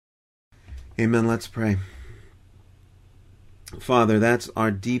Amen. Let's pray. Father, that's our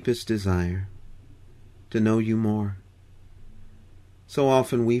deepest desire, to know you more. So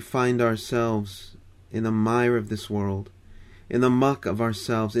often we find ourselves in the mire of this world, in the muck of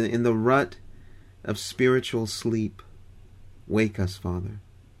ourselves, in the rut of spiritual sleep. Wake us, Father.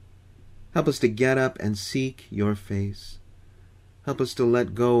 Help us to get up and seek your face. Help us to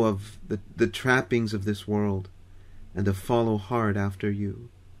let go of the trappings of this world and to follow hard after you.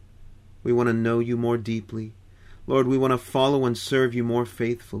 We want to know you more deeply. Lord, we want to follow and serve you more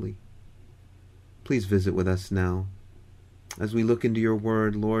faithfully. Please visit with us now. As we look into your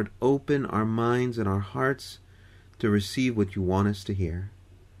word, Lord, open our minds and our hearts to receive what you want us to hear.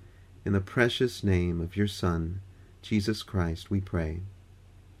 In the precious name of your Son, Jesus Christ, we pray.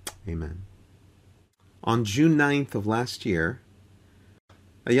 Amen. On June 9th of last year,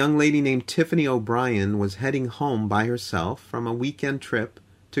 a young lady named Tiffany O'Brien was heading home by herself from a weekend trip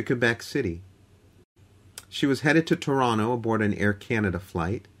to Quebec City. She was headed to Toronto aboard an Air Canada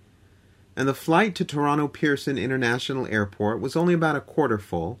flight, and the flight to Toronto Pearson International Airport was only about a quarter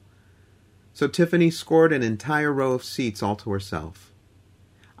full, so Tiffany scored an entire row of seats all to herself.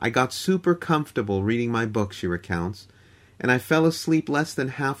 I got super comfortable reading my book, she recounts, and I fell asleep less than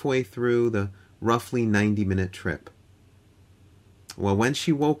halfway through the roughly 90-minute trip. Well, when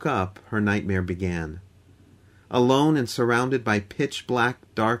she woke up, her nightmare began. Alone and surrounded by pitch-black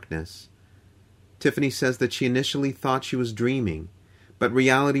darkness, Tiffany says that she initially thought she was dreaming, but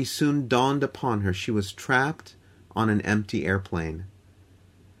reality soon dawned upon her. She was trapped on an empty airplane.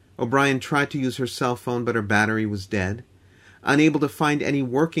 O'Brien tried to use her cell phone, but her battery was dead. Unable to find any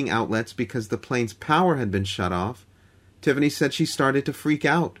working outlets because the plane's power had been shut off, Tiffany said she started to freak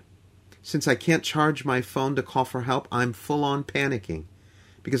out. Since I can't charge my phone to call for help, I'm full-on panicking,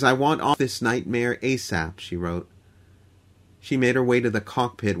 because I want off this nightmare ASAP, she wrote. She made her way to the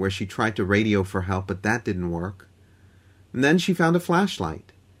cockpit where she tried to radio for help, but that didn't work. And then she found a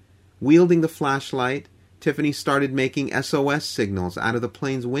flashlight. Wielding the flashlight, Tiffany started making SOS signals out of the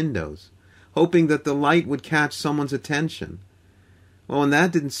plane's windows, hoping that the light would catch someone's attention. Well, when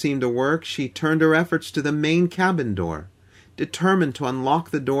that didn't seem to work, she turned her efforts to the main cabin door, determined to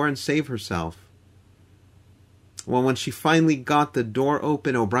unlock the door and save herself. Well, when she finally got the door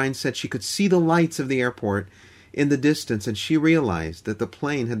open, O'Brien said she could see the lights of the airport in the distance, and she realized that the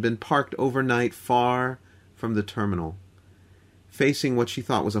plane had been parked overnight far from the terminal. Facing what she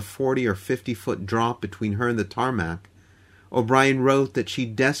thought was a 40 or 50-foot drop between her and the tarmac, O'Brien wrote that she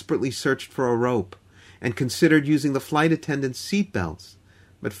desperately searched for a rope and considered using the flight attendant's seat belts,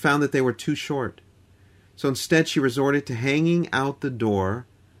 but found that they were too short. So instead she resorted to hanging out the door,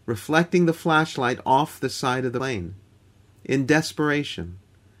 reflecting the flashlight off the side of the plane. In desperation.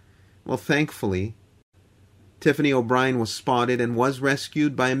 Well, thankfully, Tiffany O'Brien was spotted and was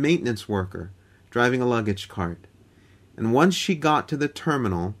rescued by a maintenance worker driving a luggage cart. And once she got to the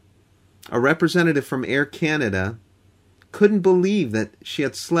terminal, a representative from Air Canada couldn't believe that she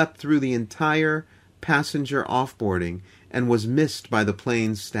had slept through the entire passenger offboarding and was missed by the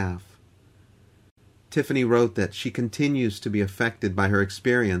plane's staff. Tiffany wrote that she continues to be affected by her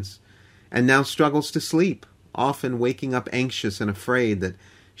experience and now struggles to sleep, often waking up anxious and afraid that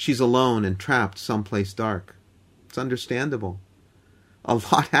she's alone and trapped someplace dark. It's understandable. A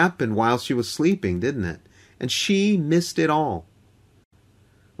lot happened while she was sleeping, didn't it? And she missed it all.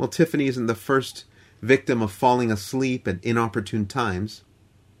 Well, Tiffany isn't the first victim of falling asleep at inopportune times.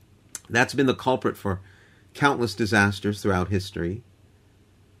 That's been the culprit for countless disasters throughout history.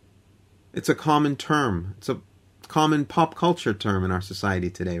 It's a common term. It's a common pop culture term in our society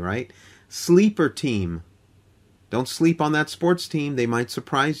today, right? Sleeper team. Don't sleep on that sports team. They might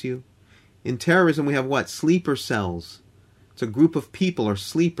surprise you. In terrorism, we have what? Sleeper cells. It's a group of people or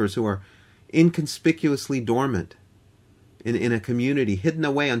sleepers who are inconspicuously dormant in a community, hidden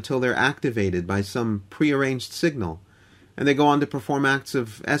away until they're activated by some prearranged signal. And they go on to perform acts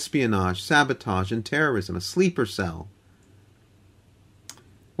of espionage, sabotage, and terrorism. A sleeper cell.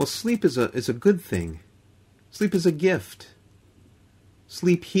 Well, sleep is a good thing. Sleep is a gift.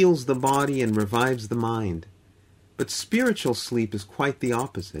 Sleep heals the body and revives the mind. But spiritual sleep is quite the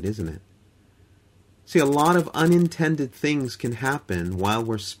opposite, isn't it? See, a lot of unintended things can happen while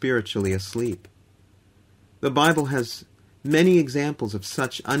we're spiritually asleep. The Bible has many examples of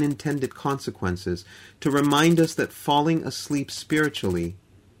such unintended consequences to remind us that falling asleep spiritually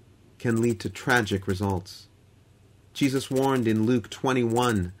can lead to tragic results. Jesus warned in Luke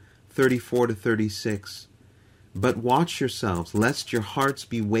 21:34-36, "But watch yourselves, lest your hearts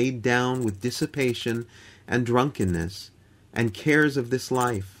be weighed down with dissipation and drunkenness and cares of this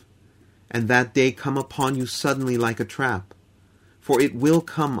life, and that day come upon you suddenly like a trap. for it will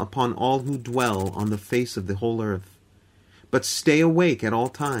come upon all who dwell on the face of the whole earth. But stay awake at all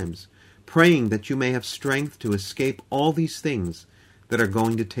times, praying that you may have strength to escape all these things that are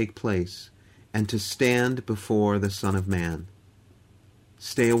going to take place, and to stand before the Son of Man.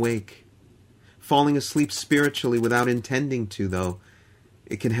 Stay awake. Falling asleep spiritually without intending to, though,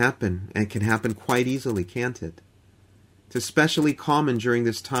 it can happen, and it can happen quite easily, can't it? It's especially common during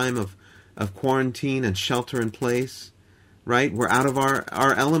this time of quarantine and shelter in place, right? We're out of our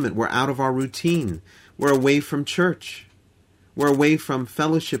element. We're out of our routine. We're away from church. We're away from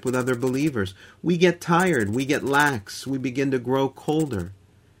fellowship with other believers. We get tired. We get lax. We begin to grow colder.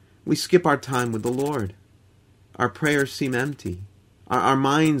 We skip our time with the Lord. Our prayers seem empty. Our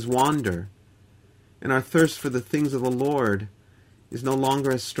minds wander. And our thirst for the things of the Lord is no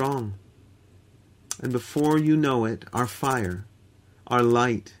longer as strong. And before you know it, our fire, our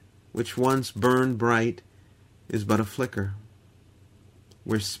light, which once burned bright, is but a flicker.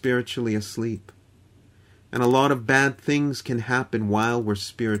 We're spiritually asleep. And a lot of bad things can happen while we're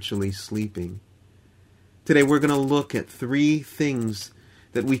spiritually sleeping. Today we're going to look at 3 things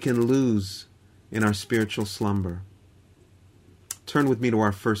that we can lose in our spiritual slumber. Turn with me to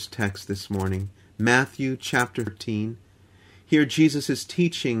our first text this morning, Matthew chapter 13. Here Jesus is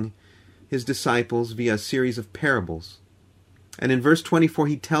teaching his disciples via a series of parables. And in verse 24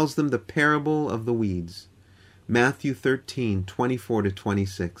 he tells them the parable of the weeds. Matthew 13, 24 to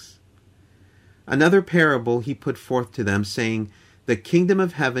 26. Another parable he put forth to them, saying, The kingdom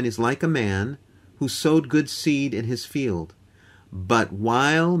of heaven is like a man who sowed good seed in his field. But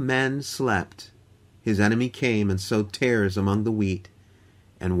while men slept, his enemy came and sowed tares among the wheat,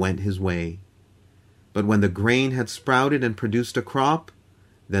 and went his way. But when the grain had sprouted and produced a crop,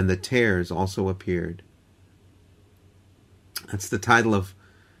 then the tares also appeared. That's the title of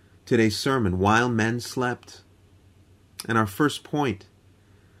today's sermon, While Men Slept. And our first point,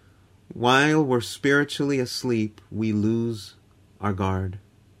 while we're spiritually asleep, we lose our guard.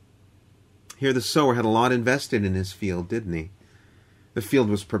 Here the sower had a lot invested in his field, didn't he? The field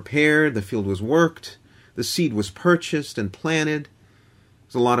was prepared, the field was worked, the seed was purchased and planted. It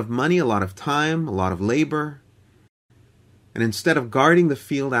was a lot of money, a lot of time, a lot of labor. And instead of guarding the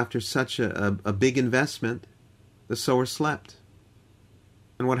field after such a big investment, the sower slept.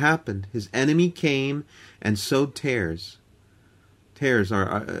 And what happened? His enemy came and sowed tares. Tares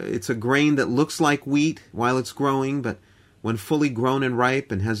it's a grain that looks like wheat while it's growing, but when fully grown and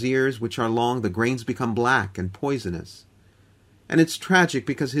ripe and has ears which are long, the grains become black and poisonous. And it's tragic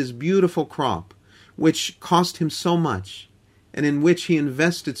because his beautiful crop, which cost him so much, and in which he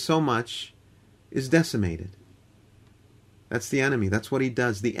invested so much, is decimated. That's the enemy. That's what he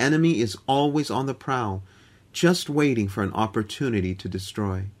does. The enemy is always on the prowl, just waiting for an opportunity to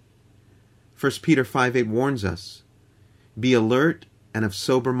destroy. 1 Peter 5:8 warns us, Be alert and of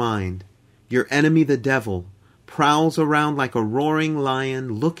sober mind. Your enemy, the devil, prowls around like a roaring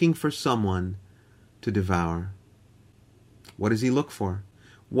lion looking for someone to devour. What does he look for?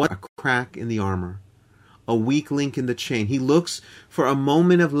 What? A crack in the armor, a weak link in the chain. He looks for a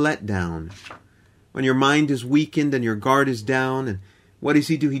moment of letdown, when your mind is weakened and your guard is down. And what does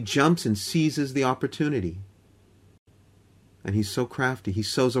he do? He jumps and seizes the opportunity. And he's so crafty. He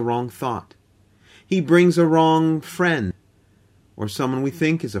sows a wrong thought. He brings a wrong friend, or someone we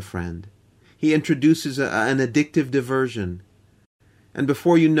think is a friend. He introduces an addictive diversion. And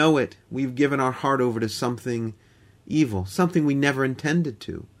before you know it, we've given our heart over to something evil, something we never intended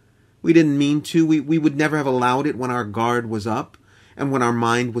to. We didn't mean to. We would never have allowed it when our guard was up and when our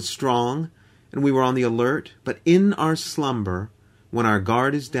mind was strong and we were on the alert. But in our slumber, when our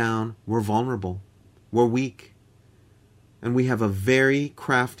guard is down, we're vulnerable. We're weak. And we have a very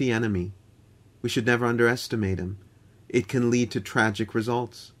crafty enemy. We should never underestimate him. It can lead to tragic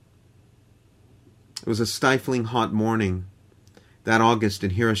results. It was a stifling hot morning that August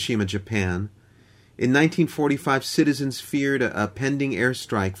in Hiroshima, Japan. In 1945, citizens feared a pending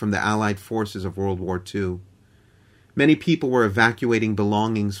airstrike from the Allied forces of World War II. Many people were evacuating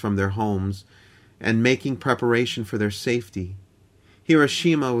belongings from their homes and making preparation for their safety.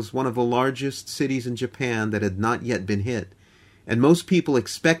 Hiroshima was one of the largest cities in Japan that had not yet been hit, and most people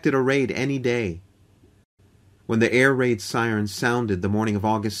expected a raid any day. When the air raid siren sounded the morning of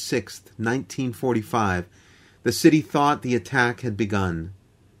August 6, 1945, the city thought the attack had begun.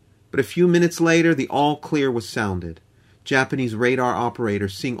 But a few minutes later, the all-clear was sounded. Japanese radar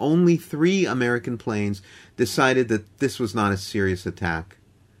operators, seeing only 3 American planes, decided that this was not a serious attack.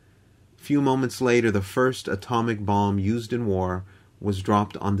 A few moments later, the first atomic bomb used in war was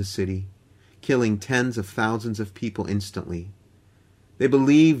dropped on the city, killing tens of thousands of people instantly. They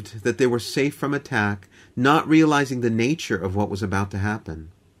believed that they were safe from attack, not realizing the nature of what was about to happen.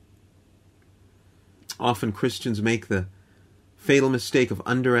 Often Christians make the fatal mistake of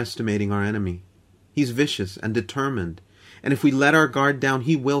underestimating our enemy. He's vicious and determined, and if we let our guard down,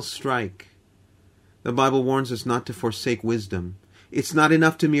 he will strike. The Bible warns us not to forsake wisdom. It's not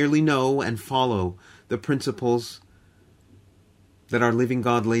enough to merely know and follow the principles that our living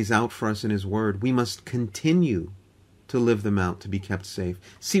God lays out for us in His Word. We must continue to live them out to be kept safe.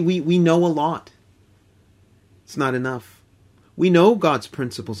 See, we know a lot. It's not enough. We know God's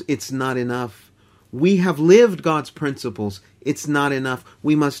principles. It's not enough. We have lived God's principles. It's not enough.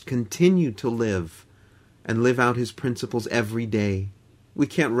 We must continue to live and live out His principles every day. We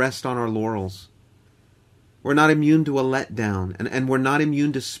can't rest on our laurels. We're not immune to a letdown, and we're not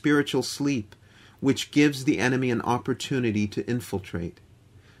immune to spiritual sleep, which gives the enemy an opportunity to infiltrate.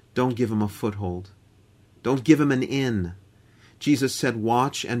 Don't give him a foothold. Don't give him an in. Jesus said,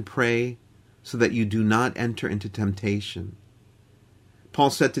 "Watch and pray so that you do not enter into temptation." Paul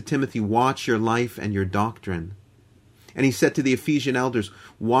said to Timothy, "Watch your life and your doctrine." And he said to the Ephesian elders,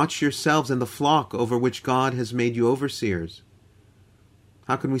 "Watch yourselves and the flock over which God has made you overseers."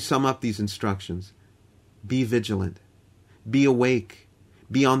 How can we sum up these instructions? Be vigilant. Be awake.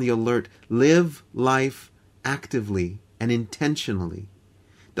 Be on the alert. Live life actively and intentionally.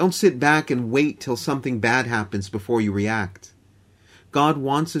 Don't sit back and wait till something bad happens before you react. God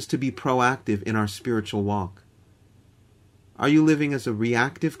wants us to be proactive in our spiritual walk. Are you living as a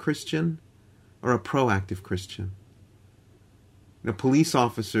reactive Christian or a proactive Christian? Police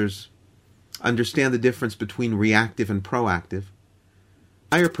officers understand the difference between reactive and proactive.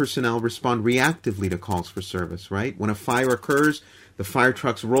 Fire personnel respond reactively to calls for service, right? When a fire occurs, the fire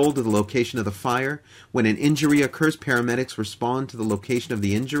trucks roll to the location of the fire. When an injury occurs, paramedics respond to the location of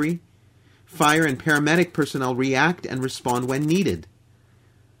the injury. Fire and paramedic personnel react and respond when needed.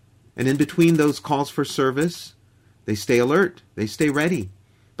 And in between those calls for service, they stay alert, they stay ready.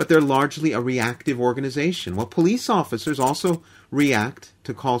 But they're largely a reactive organization. Well, police officers also react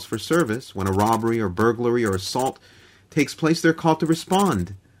to calls for service. When a robbery or burglary or assault takes place, they're called to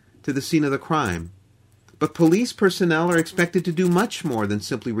respond to the scene of the crime. But police personnel are expected to do much more than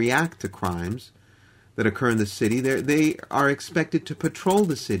simply react to crimes that occur in the city. They are expected to patrol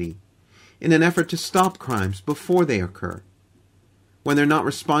the city in an effort to stop crimes before they occur. When they're not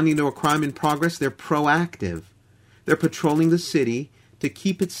responding to a crime in progress, they're proactive. They're patrolling the city to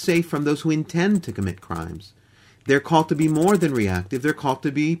keep it safe from those who intend to commit crimes. They're called to be more than reactive. They're called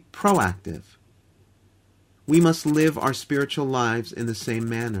to be proactive. We must live our spiritual lives in the same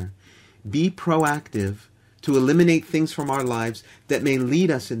manner. Be proactive to eliminate things from our lives that may lead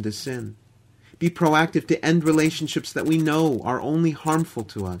us into sin. Be proactive to end relationships that we know are only harmful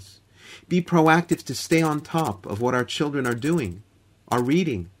to us. Be proactive to stay on top of what our children are doing, are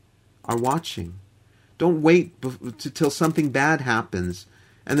reading, are watching. Don't wait till something bad happens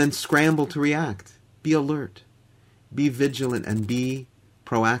and then scramble to react. Be alert. Be vigilant and be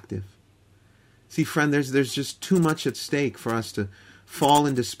proactive. See, friend, there's just too much at stake for us to fall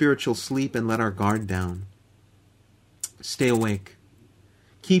into spiritual sleep and let our guard down. Stay awake.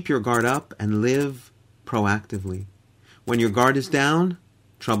 Keep your guard up and live proactively. When your guard is down,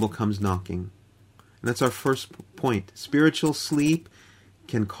 trouble comes knocking. And that's our first point. Spiritual sleep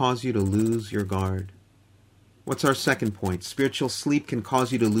can cause you to lose your guard. What's our second point? Spiritual sleep can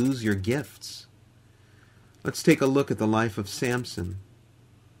cause you to lose your gifts. Let's take a look at the life of Samson,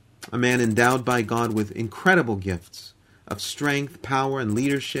 a man endowed by God with incredible gifts of strength, power, and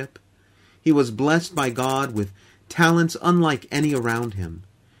leadership. He was blessed by God with talents unlike any around him,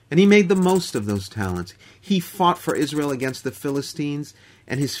 and he made the most of those talents. He fought for Israel against the Philistines,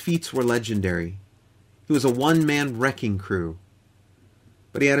 and his feats were legendary. He was a one-man wrecking crew,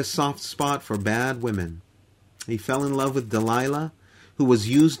 but he had a soft spot for bad women. He fell in love with Delilah, who was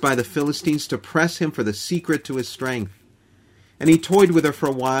used by the Philistines to press him for the secret to his strength. And he toyed with her for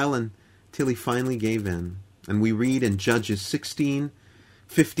a while until he finally gave in. And we read in Judges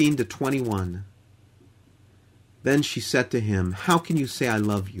 16:15-21. Then she said to him, "How can you say I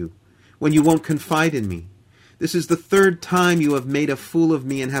love you when you won't confide in me? This is the third time you have made a fool of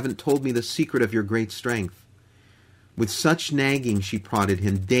me and haven't told me the secret of your great strength." With such nagging she prodded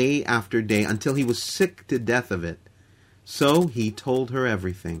him day after day until he was sick to death of it. So he told her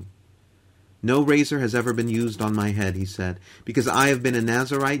everything. "No razor has ever been used on my head," he said, "because I have been a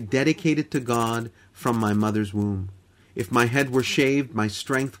Nazirite dedicated to God from my mother's womb. If my head were shaved, my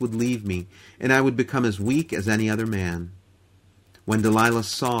strength would leave me, and I would become as weak as any other man." When Delilah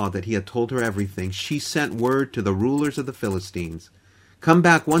saw that he had told her everything, she sent word to the rulers of the Philistines, "Come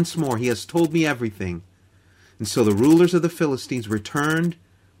back once more, he has told me everything." And so the rulers of the Philistines returned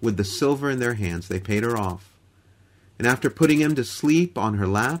with the silver in their hands. They paid her off. And after putting him to sleep on her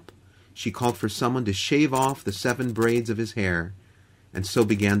lap, she called for someone to shave off the 7 braids of his hair, and so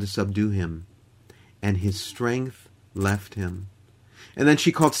began to subdue him. And his strength left him. And then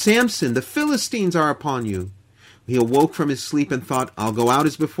she called, Samson, the Philistines are upon you. He awoke from his sleep and thought, I'll go out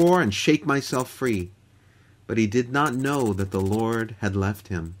as before and shake myself free. But he did not know that the Lord had left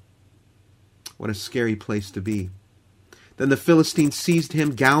him. What a scary place to be. Then the Philistines seized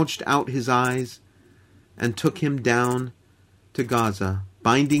him, gouged out his eyes, and took him down to Gaza,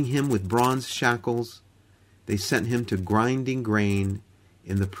 binding him with bronze shackles. They sent him to grinding grain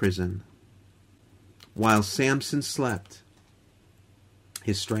in the prison. While Samson slept,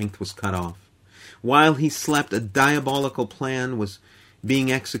 his strength was cut off. While he slept, a diabolical plan was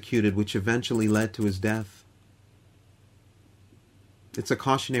being executed, which eventually led to his death. It's a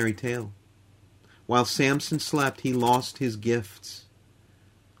cautionary tale. While Samson slept, he lost his gifts.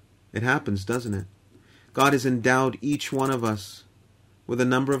 It happens, doesn't it? God has endowed each one of us with a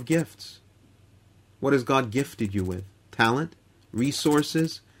number of gifts. What has God gifted you with? Talent,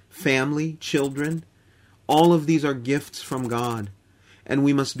 resources, family, children. All of these are gifts from God, and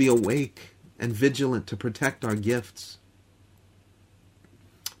we must be awake and vigilant to protect our gifts.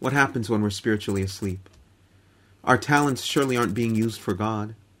 What happens when we're spiritually asleep? Our talents surely aren't being used for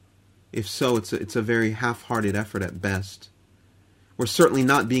God. If so, it's a very half-hearted effort at best. We're certainly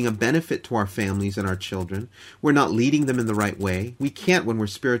not being a benefit to our families and our children. We're not leading them in the right way. We can't when we're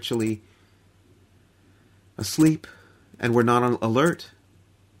spiritually asleep and we're not on alert.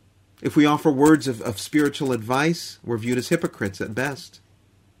 If we offer words of spiritual advice, we're viewed as hypocrites at best.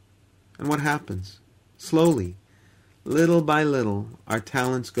 And what happens? Slowly, little by little, our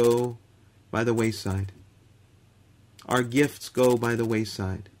talents go by the wayside. Our gifts go by the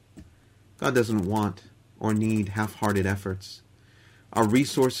wayside. God doesn't want or need half-hearted efforts. Our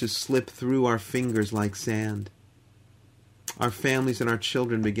resources slip through our fingers like sand. Our families and our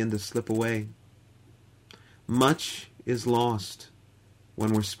children begin to slip away. Much is lost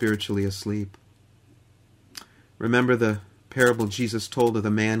when we're spiritually asleep. Remember the parable Jesus told of the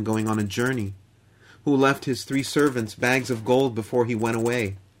man going on a journey who left his 3 servants bags of gold before he went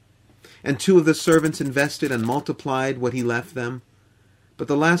away. And 2 of the servants invested and multiplied what he left them. But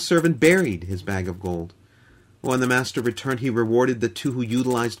the last servant buried his bag of gold. When the master returned, he rewarded the 2 who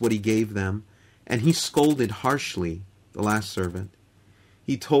utilized what he gave them, and he scolded harshly the last servant.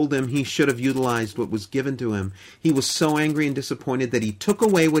 He told him he should have utilized what was given to him. He was so angry and disappointed that he took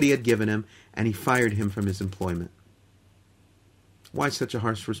away what he had given him, and he fired him from his employment. Why such a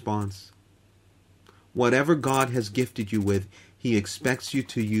harsh response? Whatever God has gifted you with, he expects you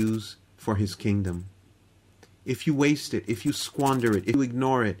to use for his kingdom. If you waste it, if you squander it, if you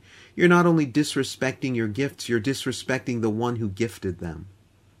ignore it, you're not only disrespecting your gifts, you're disrespecting the one who gifted them.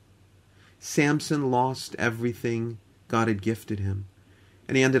 Samson lost everything God had gifted him,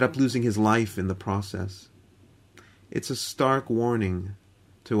 and he ended up losing his life in the process. It's a stark warning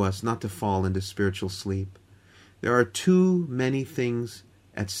to us not to fall into spiritual sleep. There are too many things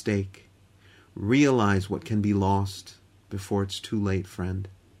at stake. Realize what can be lost before it's too late, friend.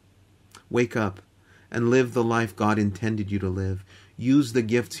 Wake up and live the life God intended you to live. Use the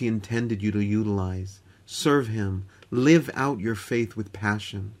gifts he intended you to utilize. Serve him. Live out your faith with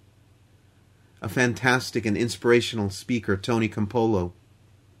passion. A fantastic and inspirational speaker, Tony Campolo,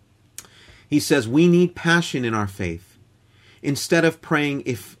 he says, we need passion in our faith. Instead of praying,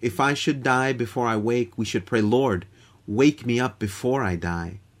 if I should die before I wake, we should pray, Lord, wake me up before I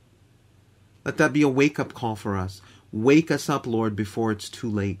die. Let that be a wake-up call for us. Wake us up, Lord, before it's too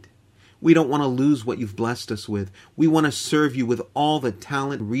late. We don't want to lose what you've blessed us with. We want to serve you with all the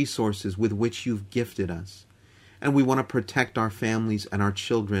talent and resources with which you've gifted us. And we want to protect our families and our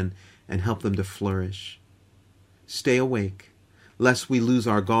children and help them to flourish. Stay awake, lest we lose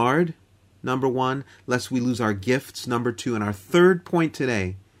our guard, number 1, lest we lose our gifts, number 2, and our third point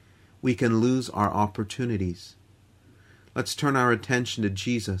today, we can lose our opportunities. Let's turn our attention to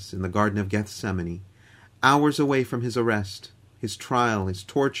Jesus in the Garden of Gethsemane, hours away from his arrest, his trial, his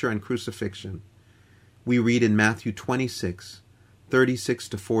torture, and crucifixion. We read in Matthew 26, 36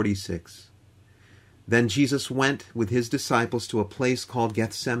 to 46. Then Jesus went with his disciples to a place called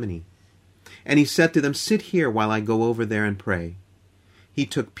Gethsemane, and he said to them, sit here while I go over there and pray. He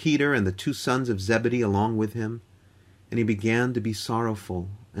took Peter and the 2 sons of Zebedee along with him, and he began to be sorrowful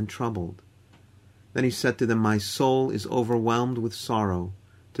and troubled. Then he said to them, my soul is overwhelmed with sorrow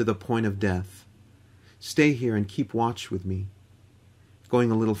to the point of death. Stay here and keep watch with me. Going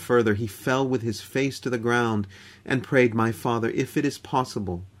a little further, he fell with his face to the ground and prayed, my Father, if it is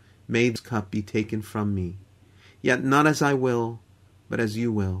possible, may this cup be taken from me. Yet not as I will, but as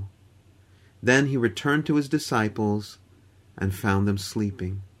you will." Then he returned to his disciples and found them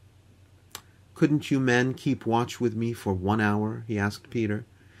sleeping. "Couldn't you men keep watch with me for 1 hour?" he asked Peter.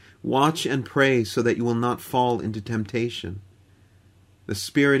 "Watch and pray so that you will not fall into temptation. The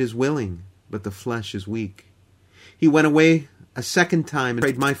spirit is willing, but the flesh is weak." He went away a second time and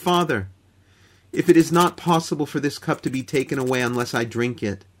prayed, "My Father, if it is not possible for this cup to be taken away unless I drink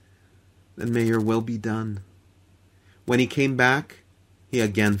it, then may your will be done." When he came back, he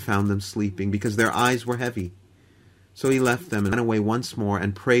again found them sleeping, because their eyes were heavy. So he left them and went away once more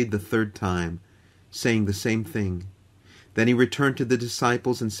and prayed the third time, saying the same thing. Then he returned to the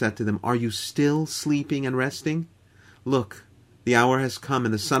disciples and said to them, "Are you still sleeping and resting? Look, the hour has come,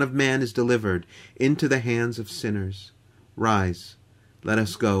 and the Son of Man is delivered into the hands of sinners. Rise, let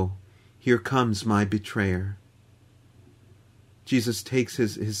us go. Here comes my betrayer." Jesus takes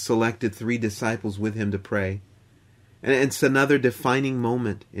his selected 3 disciples with him to pray. And it's another defining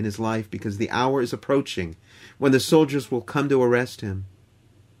moment in his life, because the hour is approaching when the soldiers will come to arrest him.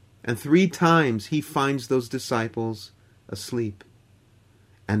 And 3 times he finds those disciples asleep.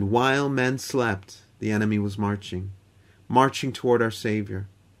 And while men slept, the enemy was marching toward our Savior.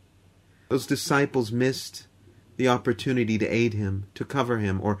 Those disciples missed the opportunity to aid him, to cover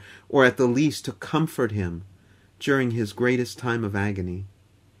him, or at the least to comfort him during his greatest time of agony.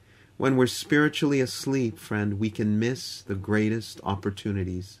 When we're spiritually asleep, friend, we can miss the greatest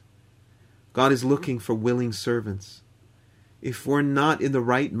opportunities. God is looking for willing servants. If we're not in the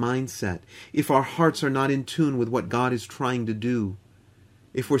right mindset, if our hearts are not in tune with what God is trying to do,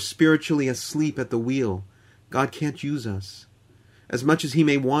 if we're spiritually asleep at the wheel, God can't use us. As much as he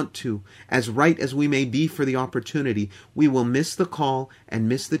may want to, as right as we may be for the opportunity, we will miss the call and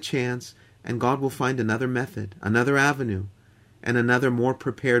miss the chance, and God will find another method, another avenue, and another more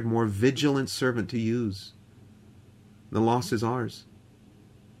prepared, more vigilant servant to use. The loss is ours.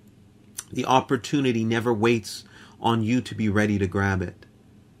 The opportunity never waits on you to be ready to grab it.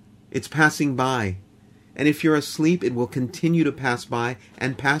 It's passing by, and if you're asleep, it will continue to pass by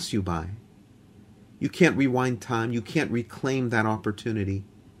and pass you by. You can't rewind time. You can't reclaim that opportunity.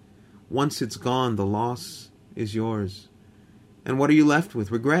 Once it's gone, the loss is yours. And what are you left with?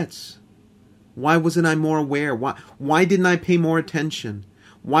 Regrets. Why wasn't I more aware? Why didn't I pay more attention?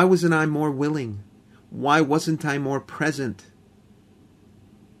 Why wasn't I more willing? Why wasn't I more present?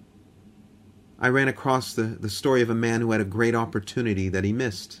 I ran across the story of a man who had a great opportunity that he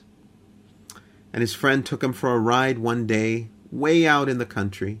missed. And his friend took him for a ride one day, way out in the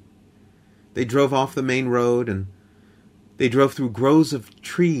country. They drove off the main road, and they drove through groves of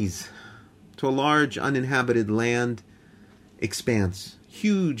trees to a large uninhabited land expanse.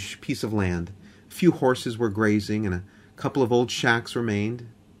 Huge piece of land. A few horses were grazing, and a couple of old shacks remained.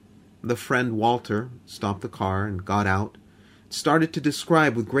 The friend Walter stopped the car and got out, started to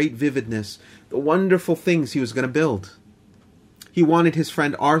describe with great vividness the wonderful things he was going to build. He wanted his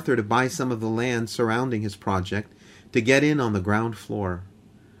friend Arthur to buy some of the land surrounding his project to get in on the ground floor.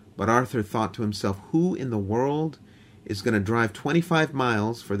 But Arthur thought to himself, who in the world is going to drive 25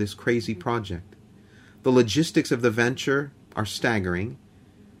 miles for this crazy project? The logistics of the venture are staggering.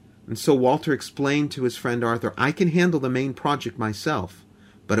 And so Walter explained to his friend Arthur, I can handle the main project myself,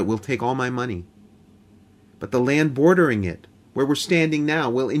 but it will take all my money. But the land bordering it, where we're standing now,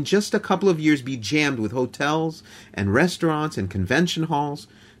 will in just a couple of years be jammed with hotels and restaurants and convention halls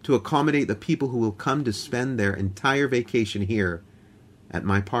to accommodate the people who will come to spend their entire vacation here at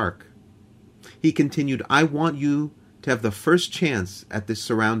my park. He continued, I want you to have the first chance at this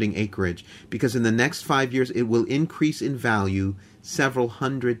surrounding acreage, because in the next 5 years it will increase in value several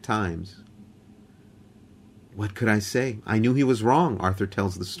hundred times. What could I say? I knew he was wrong, Arthur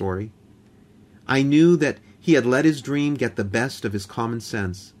tells the story. I knew that he had let his dream get the best of his common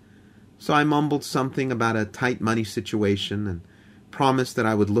sense. So I mumbled something about a tight money situation and promised that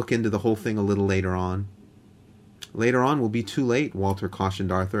I would look into the whole thing a little later on. Later on will be too late, Walter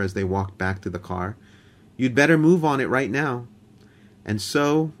cautioned Arthur as they walked back to the car. You'd better move on it right now. And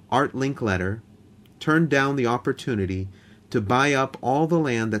so Art Linkletter turned down the opportunity to buy up all the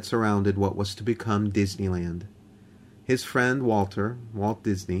land that surrounded what was to become Disneyland. His friend Walter, Walt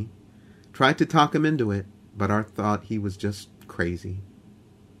Disney, tried to talk him into it, but Art thought he was just crazy.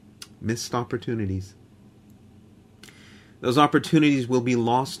 Missed opportunities. Those opportunities will be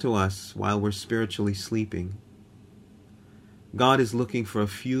lost to us while we're spiritually sleeping. God is looking for a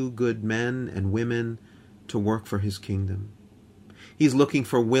few good men and women to work for his kingdom. He's looking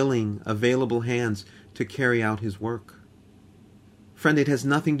for willing, available hands to carry out his work. Friend, it has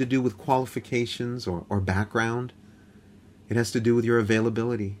nothing to do with qualifications or background. It has to do with your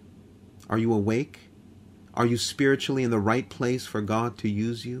availability. Are you awake? Are you spiritually in the right place for God to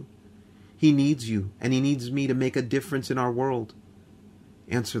use you? He needs you, and He needs me to make a difference in our world.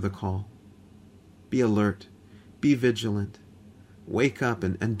 Answer the call. Be alert. Be vigilant. Wake up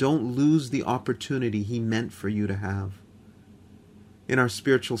and don't lose the opportunity He meant for you to have. In our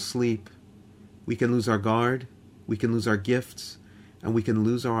spiritual sleep, we can lose our guard, we can lose our gifts, and we can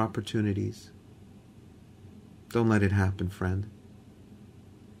lose our opportunities. Don't let it happen, friend.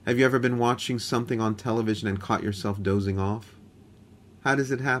 Have you ever been watching something on television and caught yourself dozing off? How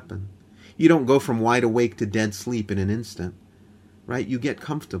does it happen? You don't go from wide awake to dead sleep in an instant, right? You get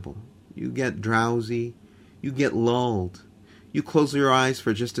comfortable. You get drowsy. You get lulled. You close your eyes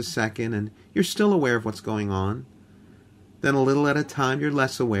for just a second and you're still aware of what's going on. Then a little at a time you're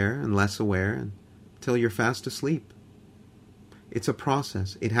less aware until you're fast asleep. It's a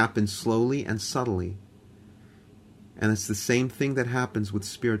process. It happens slowly and subtly. And it's the same thing that happens with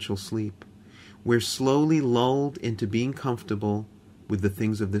spiritual sleep. We're slowly lulled into being comfortable with the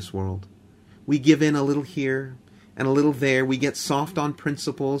things of this world. We give in a little here and a little there. We get soft on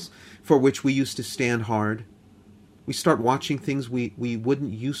principles for which we used to stand hard. We start watching things we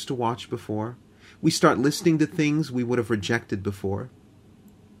wouldn't used to watch before. We start listening to things we would have rejected before.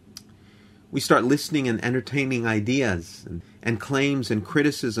 We start listening and entertaining ideas and claims and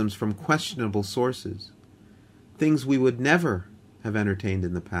criticisms from questionable sources. Things we would never have entertained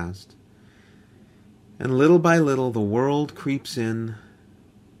in the past. And little by little, the world creeps in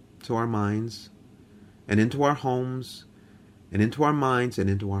to our minds and into our homes and into our minds and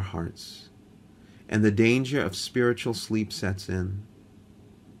into our hearts. And the danger of spiritual sleep sets in.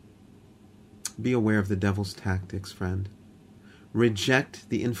 Be aware of the devil's tactics, friend. Reject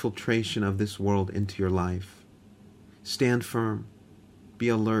the infiltration of this world into your life. Stand firm. Be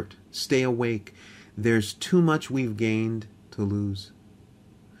alert. Stay awake. There's too much we've gained to lose.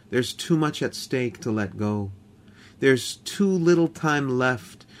 There's too much at stake to let go. There's too little time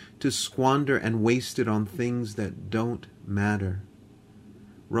left to squander and waste it on things that don't matter.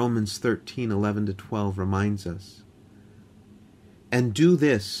 Romans 13:11-12 reminds us. And do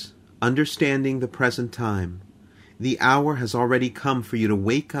this, understanding the present time. The hour has already come for you to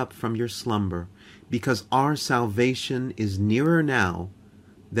wake up from your slumber, because our salvation is nearer now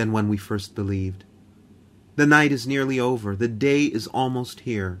than when we first believed. The night is nearly over. The day is almost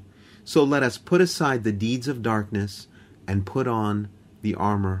here. So let us put aside the deeds of darkness and put on the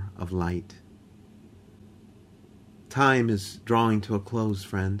armor of light. Time is drawing to a close,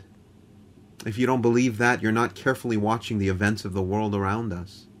 friend. If you don't believe that, you're not carefully watching the events of the world around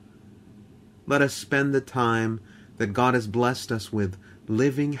us. Let us spend the time that God has blessed us with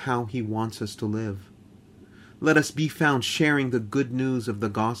living how He wants us to live. Let us be found sharing the good news of the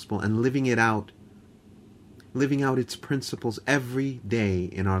gospel and living out its principles every day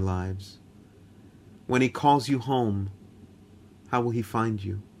in our lives. When He calls you home, how will He find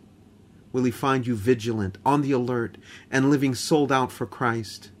you? Will He find you vigilant, on the alert, and living sold out for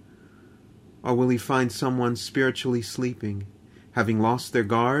Christ? Or will He find someone spiritually sleeping, having lost their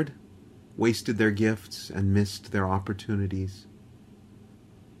guard, wasted their gifts, and missed their opportunities?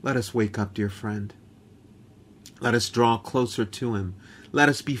 Let us wake up, dear friend. Let us draw closer to Him. Let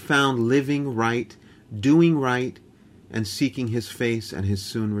us be found living right, doing right, and seeking His face and His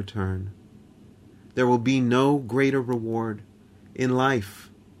soon return. There will be no greater reward in life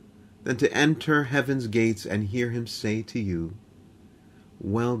than to enter heaven's gates and hear Him say to you,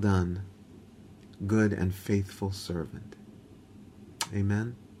 "Well done, good and faithful servant."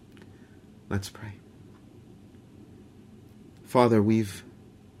 Amen. Let's pray. Father, we've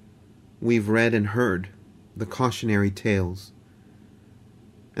read and heard the cautionary tales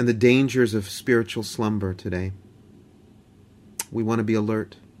and the dangers of spiritual slumber today. We want to be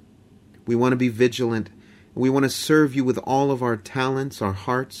alert. We want to be vigilant. We want to serve You with all of our talents, our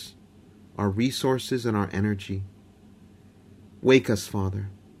hearts, our resources, and our energy. Wake us, Father.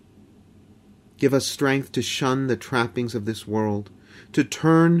 Give us strength to shun the trappings of this world, to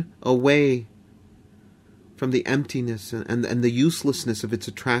turn away from the emptiness and the uselessness of its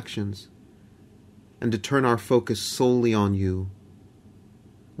attractions, and to turn our focus solely on You.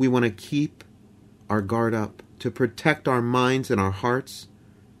 We want to keep our guard up, to protect our minds and our hearts.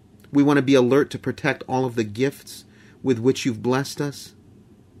 We want to be alert to protect all of the gifts with which You've blessed us.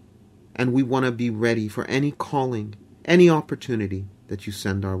 And we want to be ready for any calling, any opportunity that You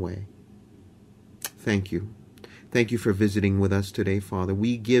send our way. Thank You. Thank You for visiting with us today, Father.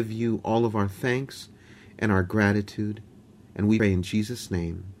 We give You all of our thanks and our gratitude, and we pray in Jesus'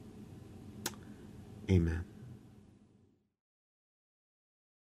 name. Amen.